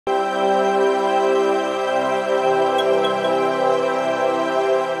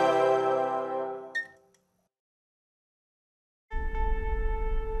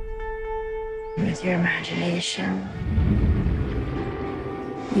with your imagination,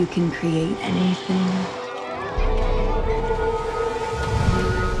 You can create anything.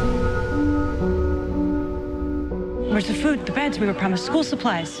 Where's the food, the beds? We were promised school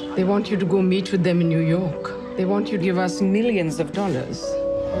supplies. They want you to go meet with them in New York. They want you to give us millions of dollars.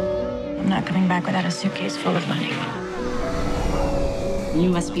 I'm not coming back without a suitcase full of money. You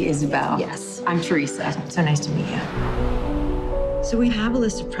must be Isabel. Yes. I'm Teresa. So nice to meet you. So we have a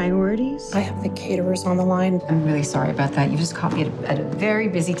list of priorities. I have the caterers on the line. I'm really sorry about that. You just caught me at a very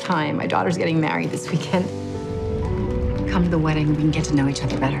busy time. My daughter's getting married this weekend. Come to the wedding, we can get to know each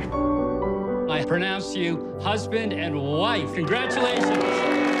other better. I pronounce you husband and wife. Congratulations.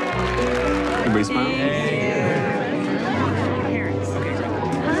 Everybody smile.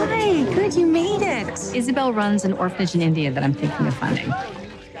 Hi, good, you made it. Isabel runs an orphanage in India that I'm thinking of funding.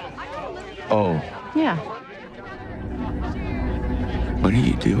 Oh, Yeah. what are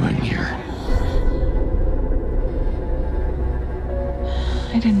you doing here?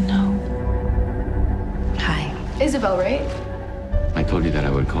 I didn't know. Hi. Isabel, right? I told you that I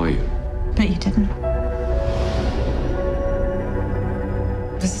would call you. But you didn't.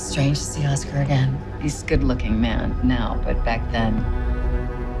 This is strange to see Oscar again. He's a good-looking man now, but back then,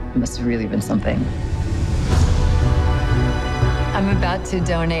 it must have really been something. I'm about to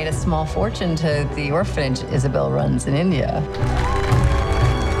donate a small fortune to the orphanage Isabel runs in India.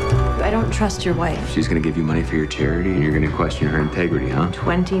 I don't trust your wife. She's gonna give you money for your charity, and you're gonna question her integrity, huh?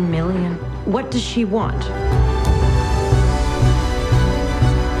 20 million. What does she want?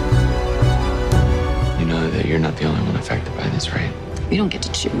 You know that you're not the only one affected by this, right? We don't get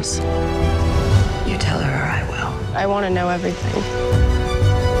to choose. You tell her or I will. I want to know everything.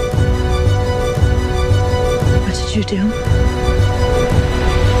 What did you do?